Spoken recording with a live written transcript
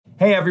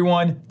Hey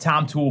everyone,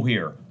 Tom Toole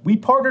here. We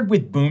partnered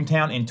with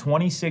Boomtown in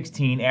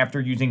 2016 after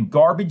using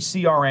garbage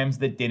CRMs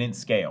that didn't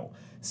scale.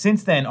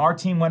 Since then, our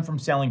team went from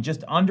selling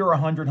just under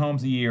 100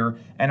 homes a year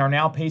and are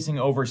now pacing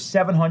over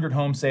 700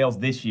 home sales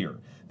this year.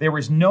 There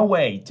is no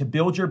way to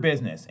build your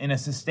business in a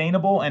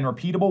sustainable and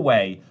repeatable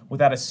way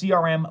without a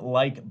CRM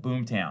like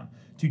Boomtown.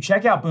 To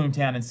check out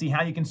Boomtown and see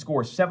how you can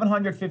score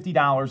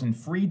 $750 in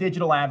free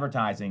digital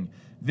advertising,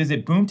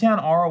 visit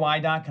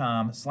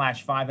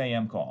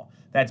boomtownroi.com/5am call.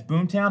 That's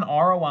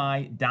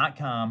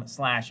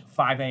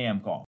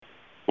boomtownroi.com/5am call.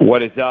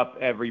 What is up,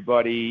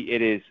 everybody?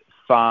 It is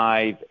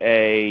 5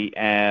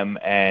 a.m.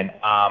 and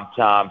I'm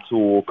Tom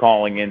Toole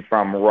calling in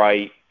from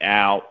right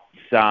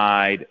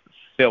outside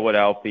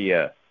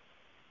Philadelphia.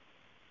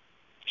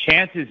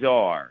 Chances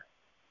are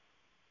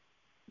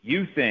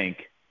you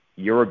think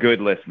you're a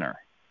good listener,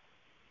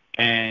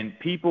 and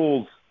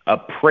people's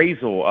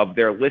appraisal of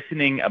their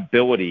listening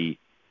ability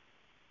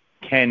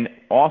can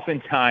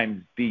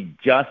oftentimes be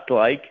just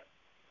like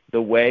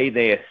the way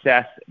they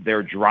assess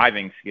their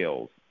driving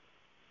skills.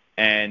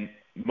 And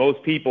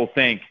most people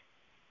think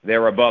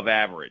they're above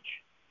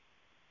average.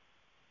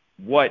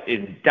 What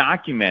is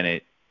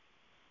documented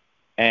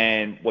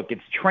and what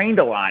gets trained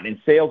a lot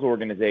in sales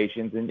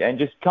organizations and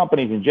just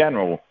companies in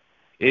general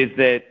is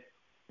that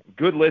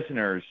good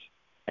listeners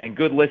and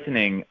good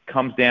listening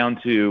comes down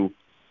to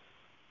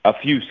a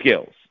few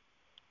skills.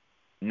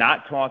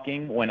 Not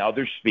talking when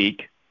others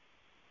speak,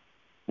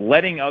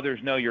 letting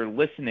others know you're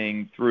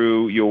listening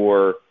through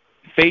your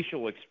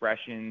facial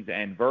expressions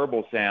and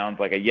verbal sounds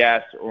like a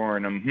yes or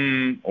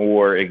an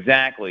or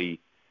exactly,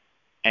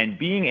 and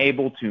being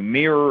able to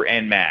mirror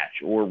and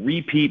match or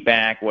repeat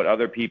back what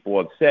other people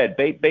have said,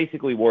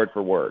 basically word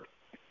for word.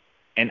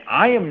 And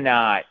I am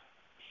not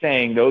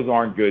saying those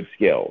aren't good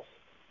skills.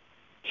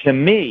 To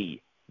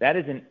me, that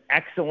is an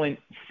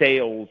excellent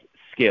sales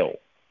skill.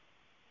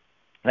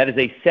 That is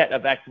a set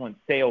of excellent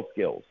sales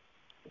skills.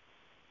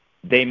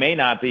 They may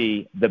not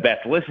be the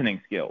best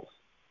listening skills.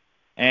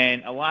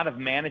 And a lot of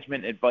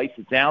management advice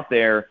that's out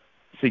there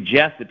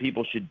suggests that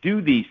people should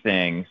do these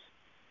things.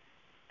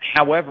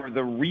 However,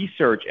 the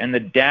research and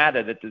the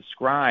data that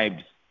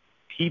describes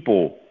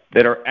people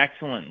that are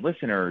excellent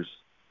listeners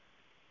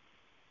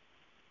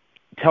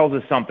tells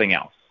us something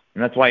else.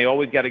 And that's why you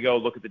always got to go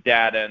look at the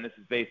data. And this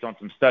is based on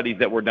some studies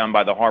that were done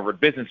by the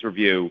Harvard Business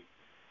Review.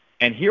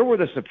 And here were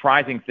the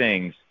surprising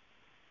things,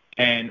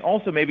 and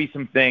also maybe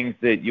some things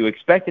that you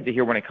expected to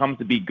hear when it comes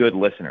to be good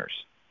listeners.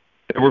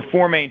 There were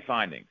four main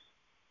findings.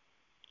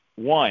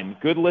 One,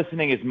 good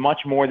listening is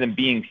much more than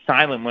being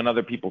silent when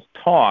other people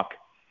talk.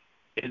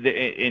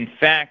 In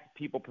fact,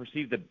 people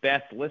perceive the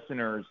best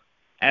listeners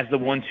as the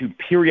ones who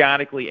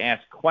periodically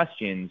ask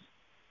questions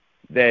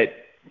that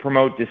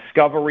promote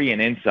discovery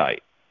and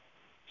insight.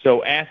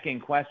 So asking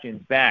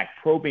questions back,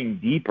 probing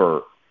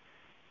deeper,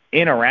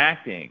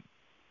 interacting,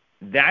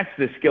 that's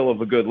the skill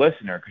of a good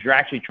listener, because you're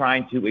actually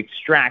trying to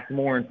extract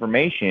more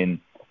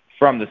information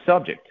from the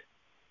subject,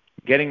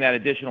 getting that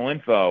additional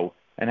info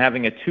and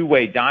having a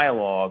two-way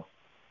dialogue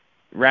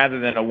rather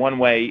than a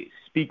one-way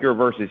speaker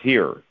versus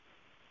hearer.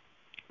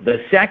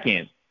 The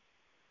second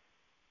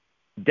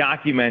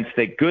documents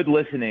that good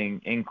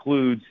listening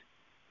includes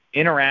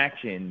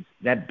interactions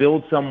that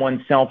build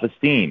someone's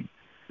self-esteem.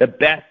 The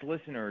best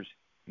listeners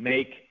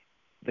make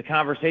the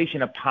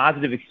conversation a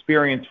positive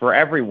experience for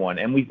everyone,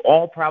 and we've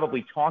all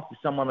probably talked to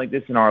someone like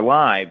this in our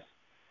lives,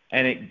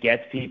 and it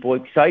gets people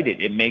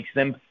excited. It makes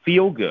them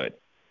feel good.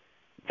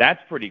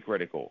 That's pretty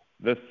critical.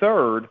 The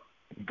third,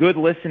 good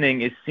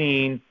listening is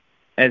seen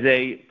as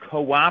a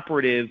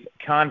cooperative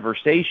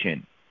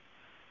conversation.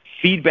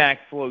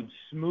 Feedback flowed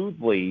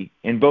smoothly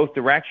in both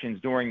directions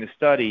during the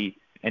study,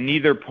 and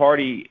neither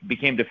party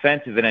became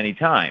defensive at any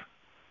time.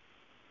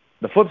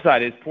 The flip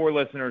side is poor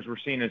listeners were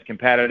seen as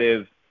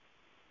competitive,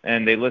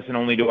 and they listen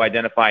only to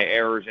identify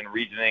errors in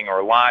reasoning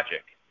or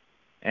logic.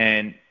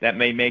 And that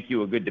may make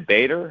you a good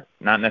debater,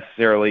 not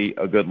necessarily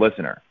a good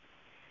listener.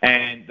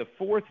 And the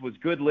fourth was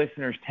good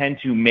listeners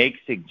tend to make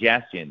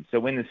suggestions.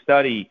 So in the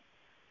study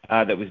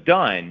that was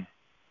done,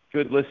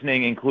 good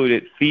listening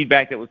included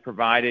feedback that was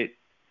provided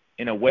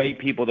in a way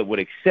people that would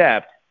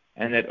accept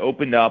and that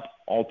opened up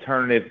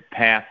alternative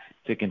paths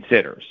to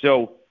consider.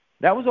 So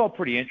that was all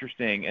pretty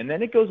interesting. And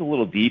then it goes a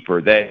little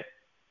deeper that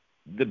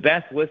the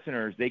best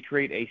listeners, they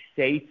create a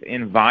safe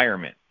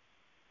environment.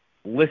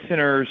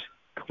 Listeners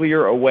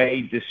clear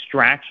away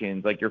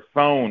distractions like your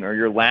phone or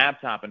your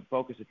laptop and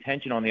focus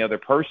attention on the other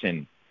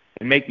person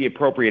and make the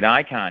appropriate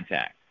eye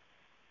contact.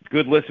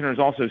 Good listeners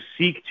also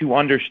seek to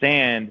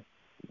understand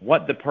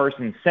what the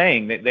person's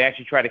saying. They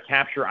actually try to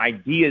capture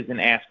ideas and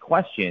ask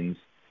questions.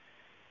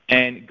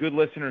 And good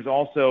listeners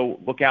also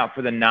look out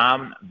for the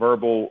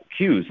nonverbal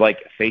cues like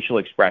facial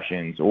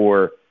expressions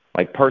or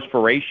like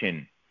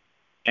perspiration.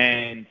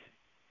 And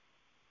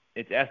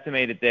it's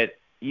estimated that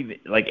even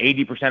like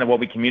 80% of what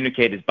we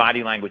communicate is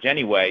body language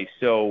anyway,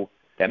 so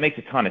that makes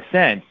a ton of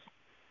sense.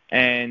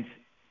 And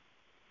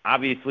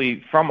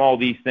obviously, from all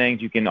these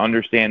things, you can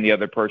understand the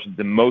other person's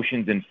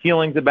emotions and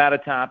feelings about a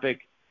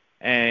topic,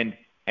 and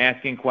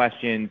asking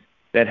questions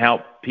that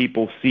help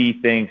people see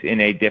things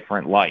in a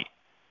different light.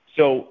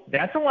 So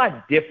that's a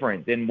lot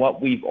different than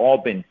what we've all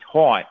been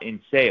taught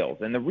in sales.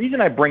 And the reason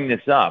I bring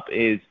this up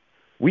is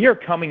we are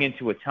coming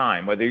into a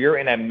time, whether you're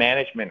in a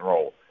management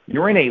role,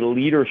 you're in a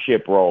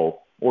leadership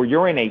role, or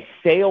you're in a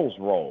sales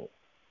role,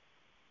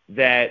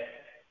 that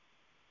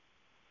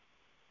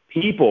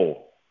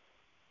people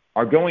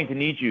are going to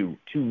need you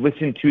to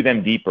listen to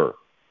them deeper.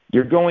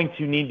 You're going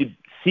to need to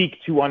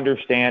seek to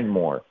understand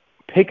more,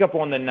 pick up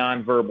on the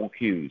nonverbal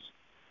cues,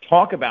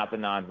 talk about the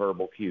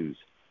nonverbal cues,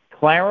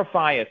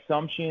 clarify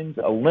assumptions,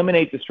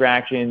 eliminate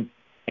distractions,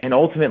 and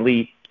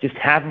ultimately just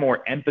have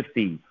more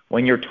empathy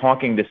when you're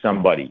talking to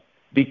somebody.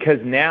 Because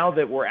now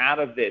that we're out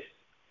of this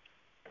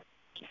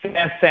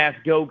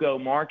fast, go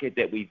market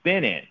that we've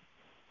been in,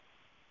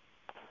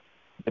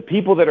 the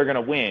people that are going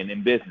to win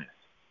in business,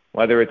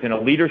 whether it's in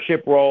a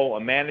leadership role, a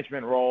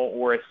management role,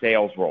 or a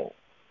sales role.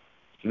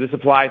 So this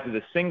applies to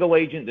the single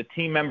agent, the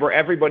team member,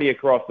 everybody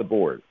across the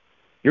board.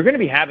 You're going to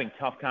be having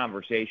tough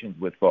conversations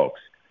with folks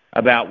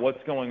about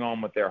what's going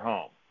on with their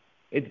home.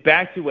 It's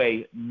back to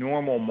a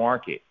normal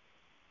market.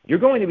 You're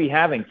going to be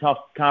having tough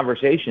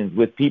conversations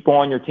with people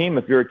on your team,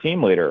 if you're a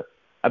team leader,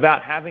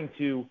 about having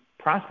to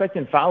prospect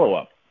and follow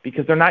up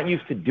because they're not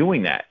used to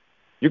doing that.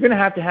 You're going to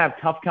have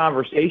tough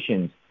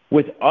conversations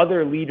with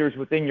other leaders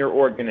within your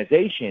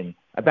organization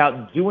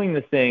about doing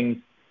the things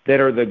that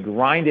are the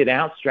grinded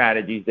out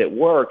strategies that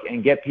work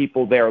and get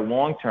people there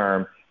long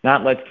term,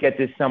 not let's get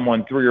this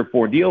someone 3 or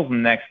 4 deals in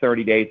the next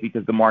 30 days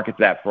because the market's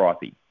that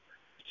frothy.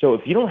 So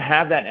if you don't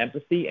have that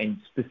empathy, and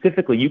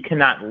specifically you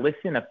cannot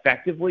listen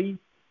effectively,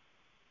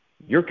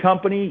 your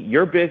company,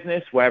 your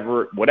business,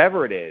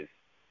 whatever it is,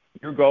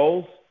 your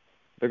goals,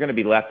 they're going to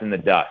be left in the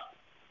dust.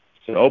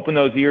 So open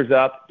those ears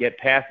up, get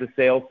past the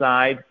sales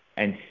side,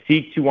 and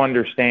seek to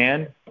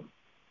understand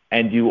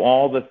and do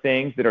all the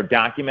things that are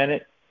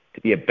documented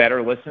to be a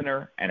better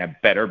listener and a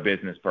better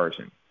business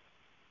person.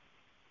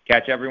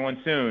 Catch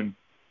everyone soon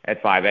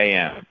at 5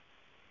 a.m.